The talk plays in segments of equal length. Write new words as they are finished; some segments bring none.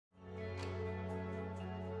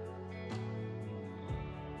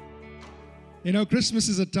You know, Christmas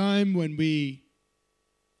is a time when we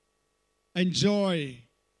enjoy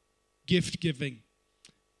gift giving.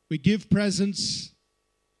 We give presents,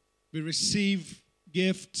 we receive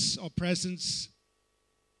gifts or presents,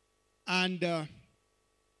 and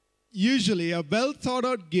usually a well thought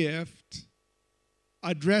out gift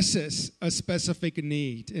addresses a specific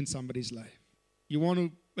need in somebody's life. You want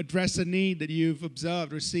to address a need that you've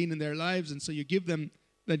observed or seen in their lives, and so you give them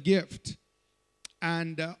that gift.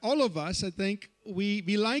 And all of us, I think, we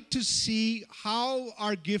like to see how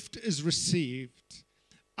our gift is received.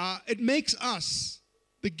 It makes us,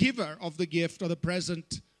 the giver of the gift or the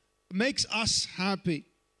present, makes us happy.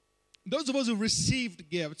 Those of us who received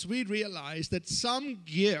gifts, we realize that some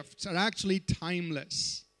gifts are actually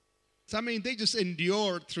timeless. So, I mean, they just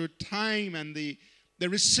endure through time, and the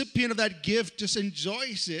recipient of that gift just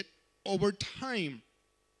enjoys it over time.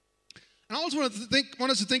 And I also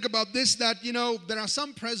want us to think about this, that, you know, there are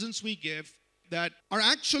some presents we give that are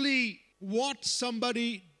actually what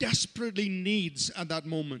somebody desperately needs at that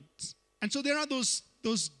moment. And so there are those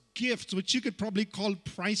gifts which you could probably call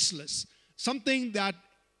priceless, something that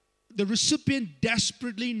the recipient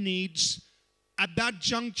desperately needs at that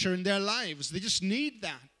juncture in their lives. They just need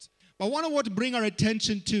that. But what I want to bring our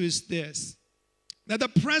attention to is this, that the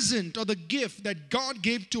present or the gift that God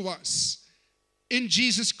gave to us in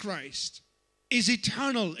Jesus Christ is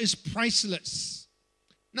eternal, is priceless.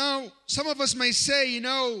 Now, some of us may say, you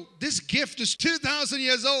know, this gift is 2,000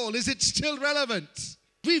 years old. Is it still relevant?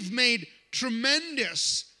 We've made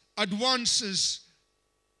tremendous advances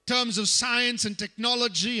in terms of science and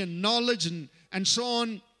technology and knowledge and so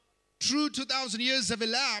on. True, 2,000 years have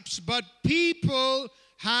elapsed, but people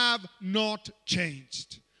have not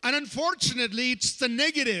changed. And unfortunately, it's the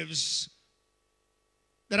negatives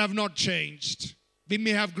that have not changed. We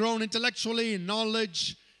may have grown intellectually in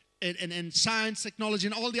knowledge, in science, technology,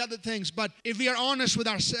 and all the other things. But if we are honest with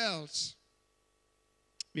ourselves,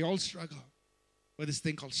 we all struggle with this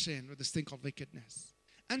thing called sin, with this thing called wickedness.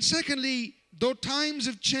 And secondly, though times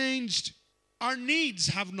have changed, our needs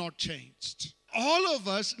have not changed. All of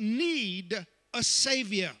us need a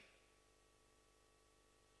Savior.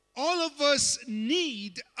 All of us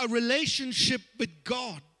need a relationship with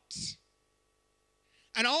God.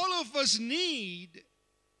 And all of us need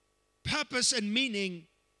purpose and meaning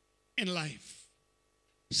in life.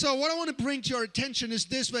 So what I want to bring to your attention is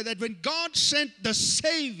this way, that when God sent the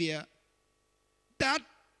Savior, that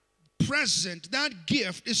present, that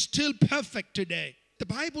gift is still perfect today. The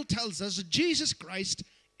Bible tells us that Jesus Christ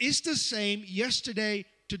is the same yesterday,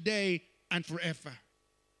 today, and forever.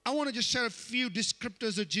 I want to just share a few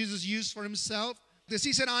descriptors that Jesus used for himself.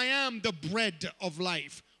 He said, I am the bread of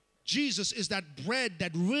life. Jesus is that bread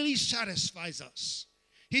that really satisfies us.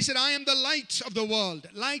 He said, I am the light of the world.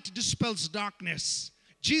 Light dispels darkness.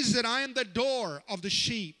 Jesus said, I am the door of the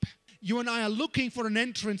sheep. You and I are looking for an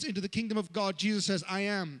entrance into the kingdom of God. Jesus says, I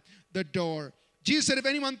am the door. Jesus said, if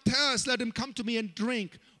anyone thirsts, let him come to me and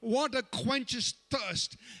drink. Water quenches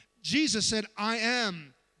thirst. Jesus said, I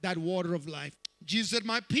am that water of life. Jesus said,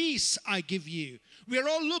 my peace I give you. We are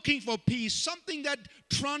all looking for peace, something that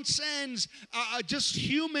transcends just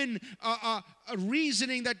human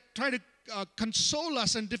reasoning that try to console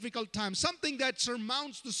us in difficult times, something that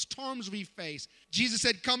surmounts the storms we face. Jesus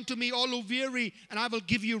said, come to me all who weary, and I will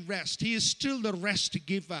give you rest. He is still the rest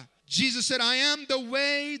giver. Jesus said, I am the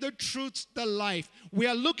way, the truth, the life. We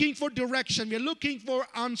are looking for direction. We are looking for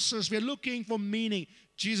answers. We are looking for meaning.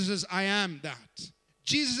 Jesus says, I am that.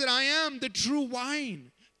 Jesus said, I am the true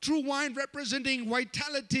wine representing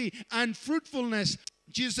vitality and fruitfulness.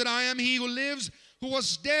 Jesus said, I am he who lives, who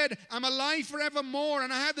was dead. I'm alive forevermore,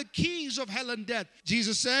 and I have the keys of hell and death.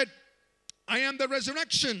 Jesus said, I am the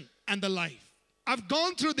resurrection and the life. I've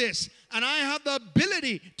gone through this, and I have the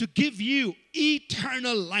ability to give you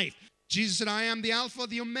eternal life. Jesus said, I am the Alpha,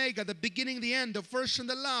 the Omega, the beginning, the end, the first and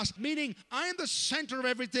the last. Meaning, I am the center of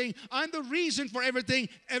everything. I'm the reason for everything.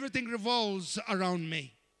 Everything revolves around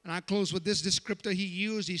me. And I close with this descriptor he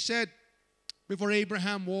used. He said, before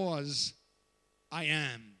Abraham was, I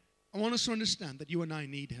am. I want us to understand that you and I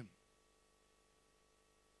need him.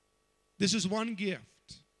 This is one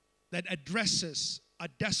gift that addresses a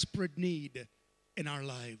desperate need in our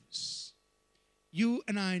lives. You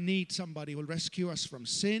and I need somebody who will rescue us from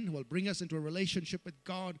sin, who will bring us into a relationship with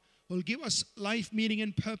God, who will give us life, meaning,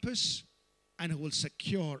 and purpose, and who will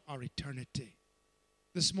secure our eternity.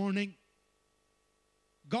 This morning,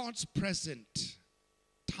 God's present,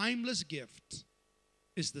 timeless gift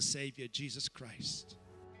is the Savior, Jesus Christ.